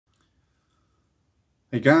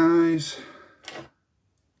Hey guys,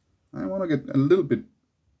 I want to get a little bit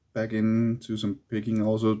back into some picking,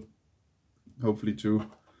 also hopefully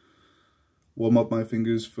to warm up my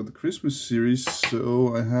fingers for the Christmas series.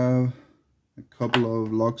 So I have a couple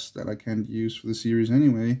of locks that I can't use for the series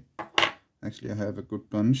anyway. Actually I have a good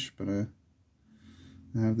bunch, but I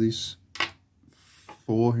have these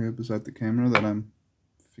 4 here beside the camera that I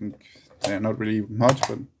think they're not really much,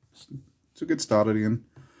 but to get started again.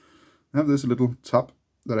 I have this little top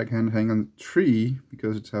that I can hang on the tree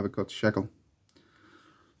because it's have a cut shackle.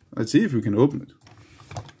 Let's see if we can open it.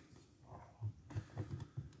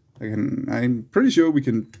 I'm pretty sure we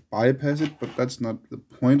can bypass it, but that's not the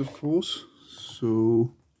point, of course.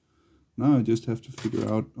 So now I just have to figure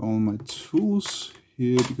out all my tools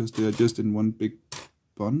here because they are just in one big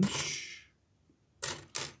bunch.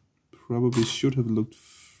 Probably should have looked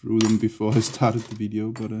through them before I started the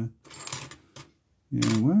video, but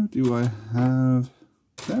yeah, where do I have?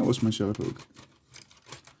 That was my short hook.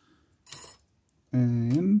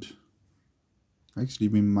 And actually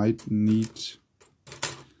we might need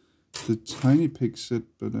the tiny pick set,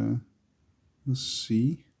 but we'll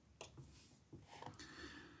see.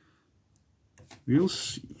 We'll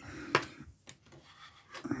see.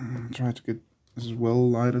 Try to get as well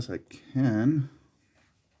light as I can.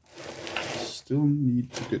 Still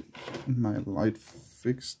need to get my light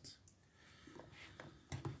fixed.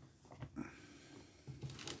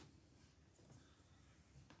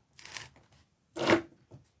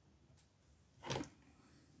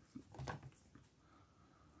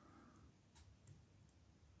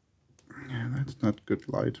 Yeah, that's not good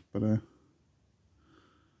light, but I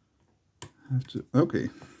have to. Okay,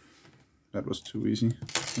 that was too easy.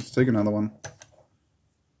 Let's take another one.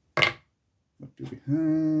 What do we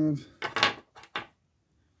have?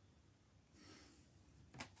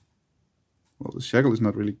 Well, the shackle is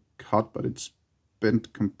not really cut, but it's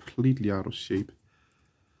bent completely out of shape.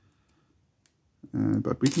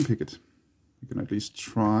 But we can pick it. We can at least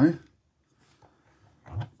try.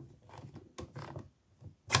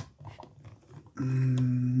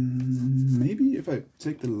 Maybe if I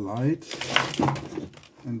take the light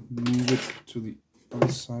and move it to the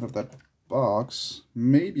other side of that box,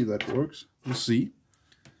 maybe that works. We'll see.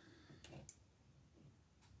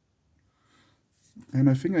 And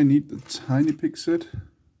I think I need the tiny pick set.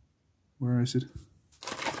 Where is it?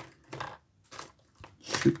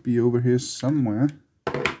 Should be over here somewhere.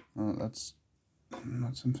 Oh, that's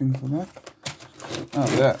not something for that. Ah,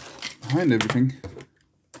 there, behind everything.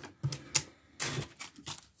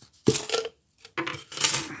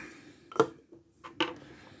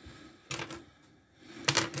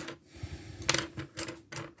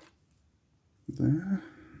 There,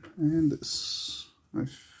 and this, I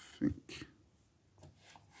think.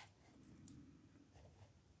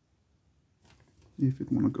 If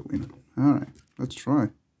it want to go in. Alright, let's try.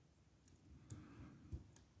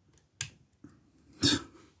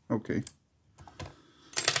 Okay.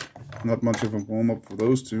 Not much of a warm-up for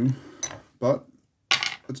those two, but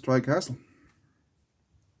let's try castle.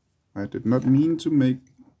 I did not mean to make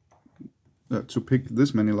to pick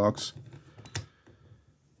this many locks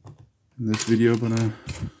in this video, but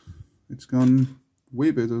it's gone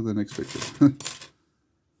way better than expected.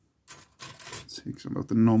 Take some of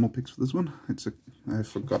the normal picks for this one. I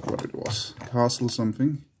forgot what it was. Castle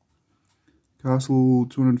something. Castle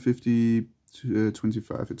 250 to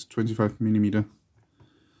 25. It's 25 millimeter.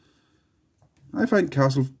 I find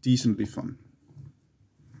Castle decently fun.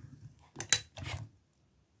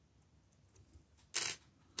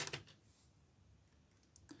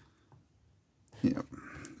 Yeah,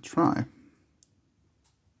 try.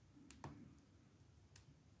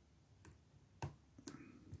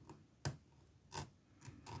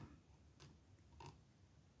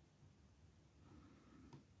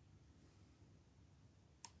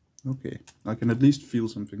 Okay, I can at least feel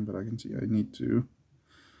something, but I can see I need to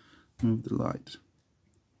move the light.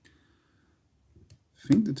 I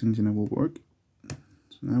think the tensioner will work.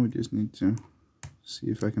 So now we just need to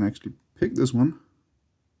see if I can actually pick this one.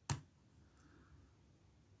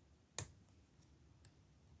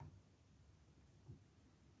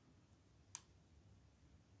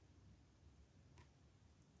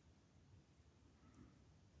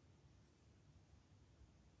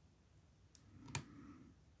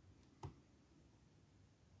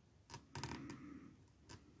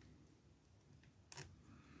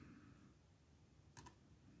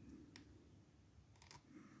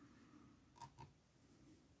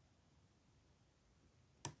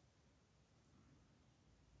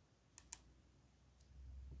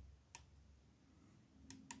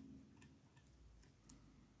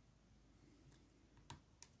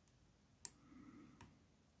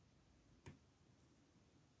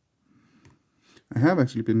 have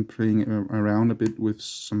actually been playing around a bit with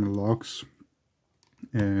some locks.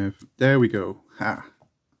 There we go. Ha!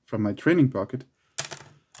 From my training pocket.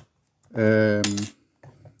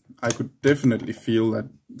 I could definitely feel that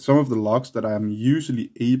some of the locks that I'm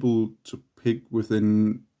usually able to pick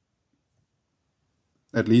within,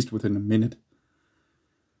 at least within a minute,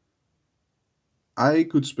 I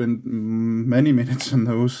could spend many minutes on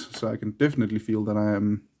those, so I can definitely feel that I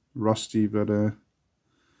am rusty, but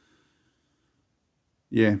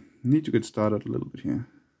yeah, need to get started a little bit here.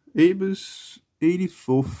 Abus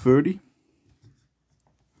 8430.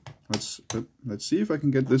 Let's see if I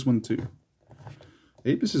can get this one too.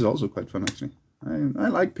 Apis is also quite fun actually. I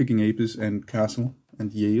like picking Apis and Castle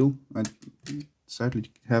and Yale. I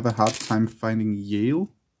sadly have a hard time finding Yale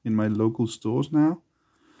in my local stores now.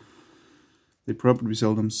 They probably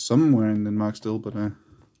sell them somewhere in Denmark still, but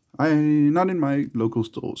not in my local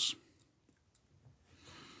stores.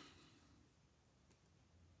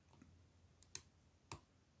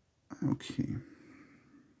 Okay.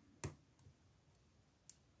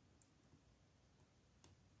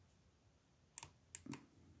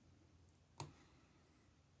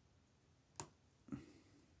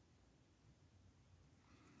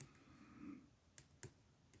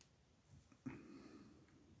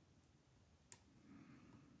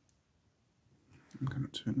 I'm gonna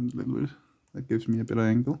turn it a little bit. That gives me a better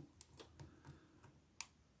angle.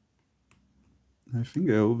 I think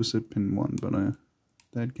I overset pin 1, but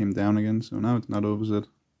that came down again, so now it's not overset.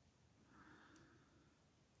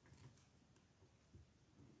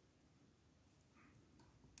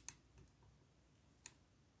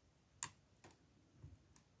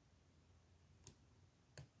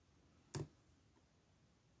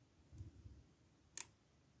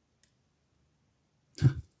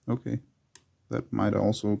 Okay, that might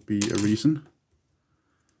also be a reason.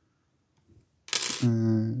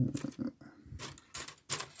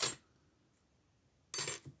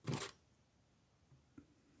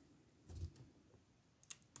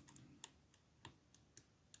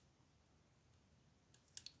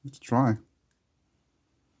 Let's try.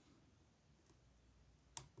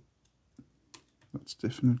 That's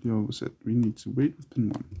definitely overset. We need to wait with pin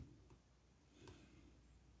 1.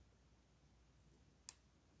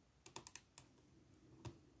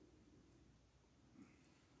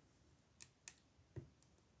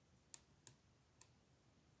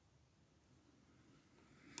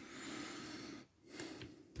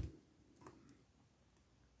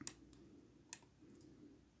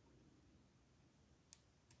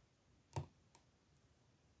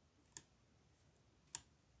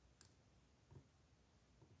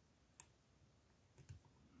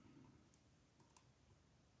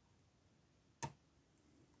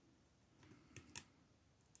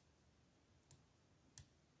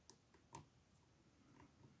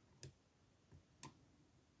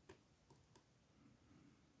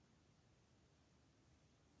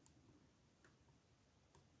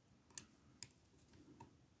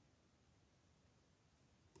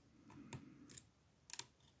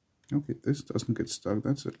 Okay, this doesn't get stuck,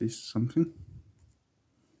 that's at least something.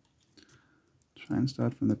 Try and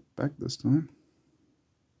start from the back this time.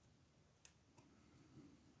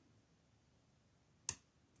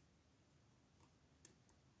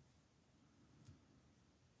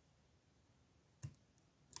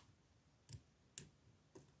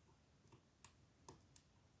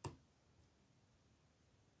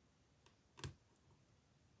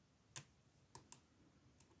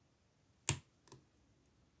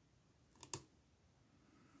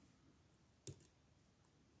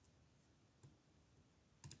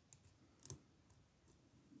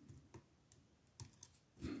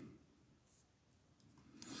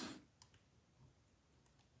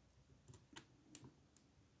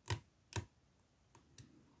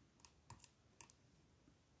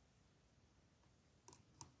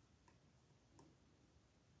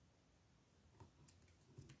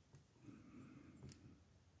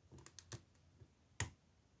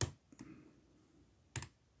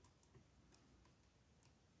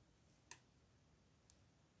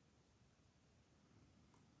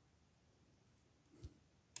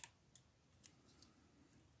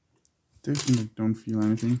 Definitely don't feel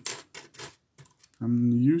anything.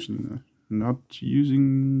 I'm not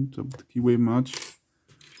using the keyway much,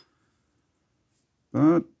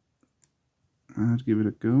 but I'll give it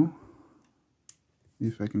a go.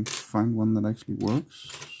 If I can find one that actually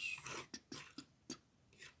works.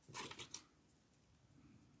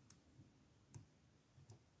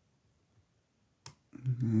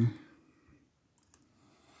 Okay.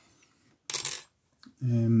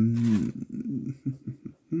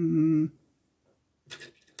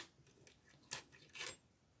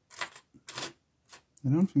 I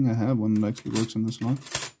don't think I have one that actually works on this lock.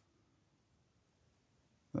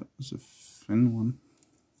 That was a thin one.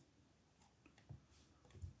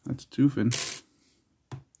 That's too thin.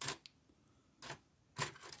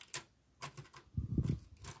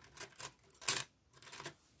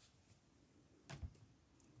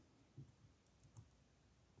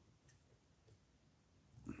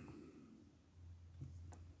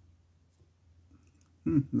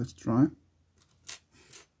 Let's try.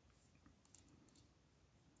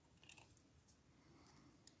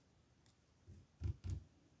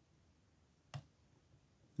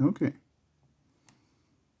 Okay.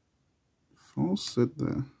 All set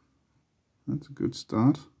there. That's a good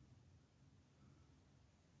start.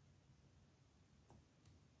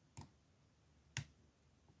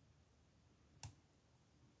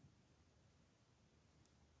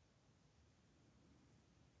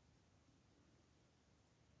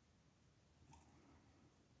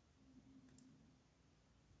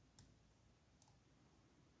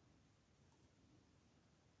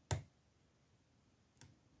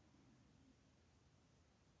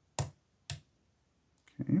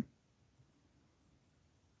 Okay.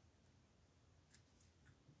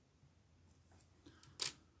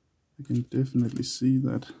 I can definitely see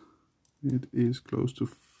that it is close to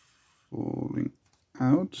falling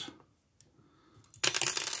out.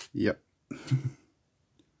 Yep.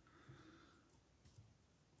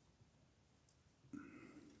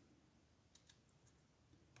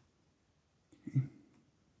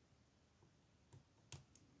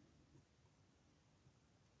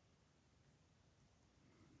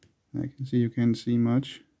 I can see you can't see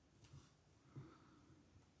much,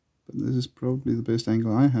 but this is probably the best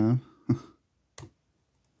angle I have.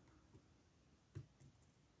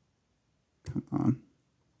 Come on.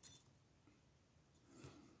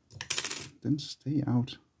 Then stay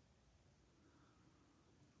out.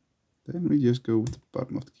 Then we just go with the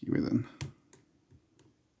bottom of the keyway then.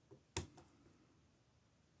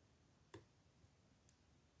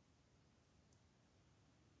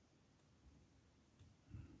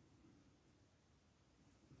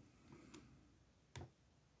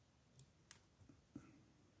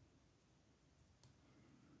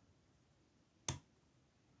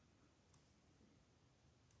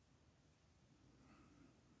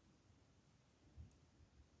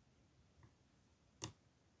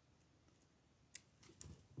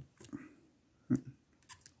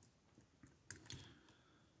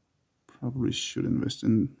 Probably should invest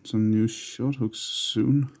in some new short hooks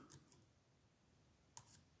soon.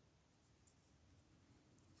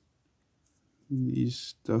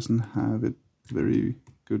 These doesn't have it very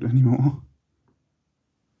good anymore.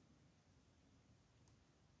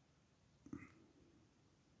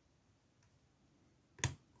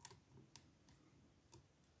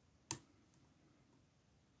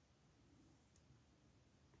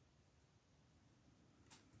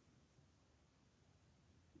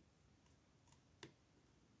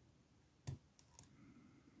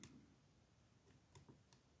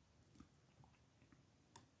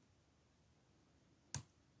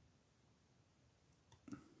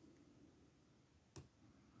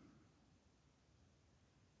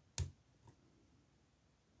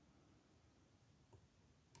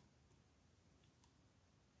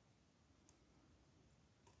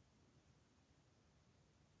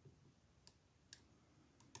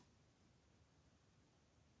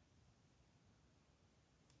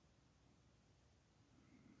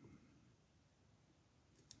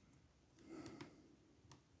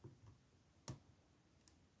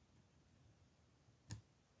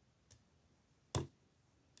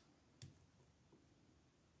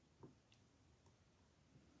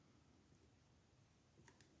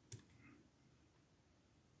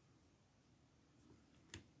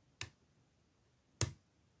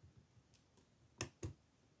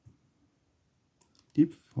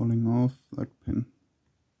 Keep falling off that pin.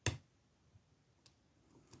 I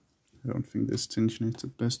don't think this tension is the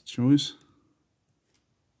best choice.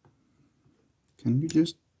 Can you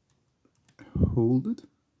just hold it?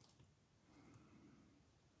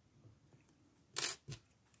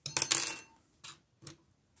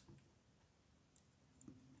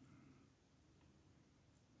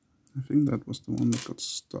 I think that was the one that got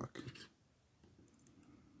stuck.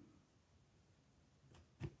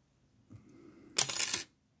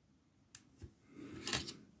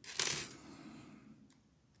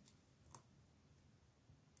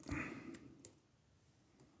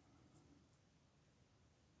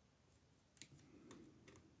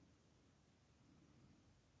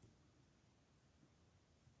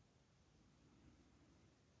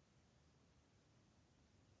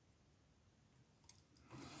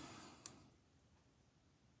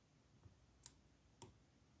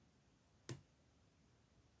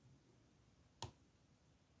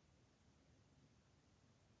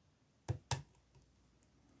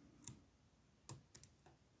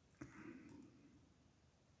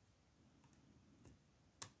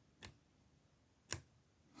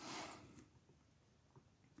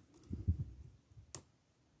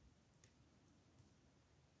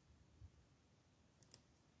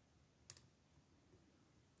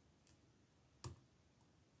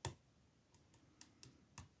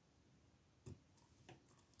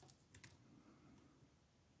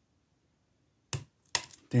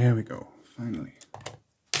 There we go, finally.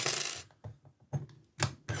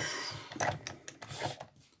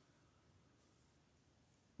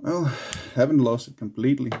 Well, haven't lost it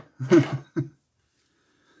completely.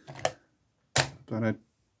 But I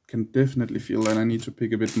can definitely feel that I need to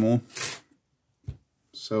pick a bit more.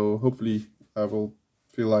 So hopefully I will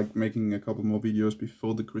feel like making a couple more videos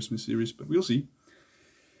before the Christmas series, but we'll see.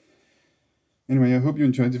 Anyway, I hope you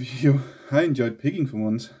enjoyed the video. I enjoyed picking for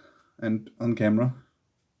once, and on camera.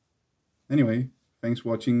 Anyway, thanks for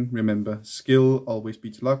watching. Remember, skill always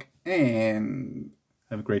beats luck, and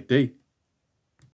have a great day.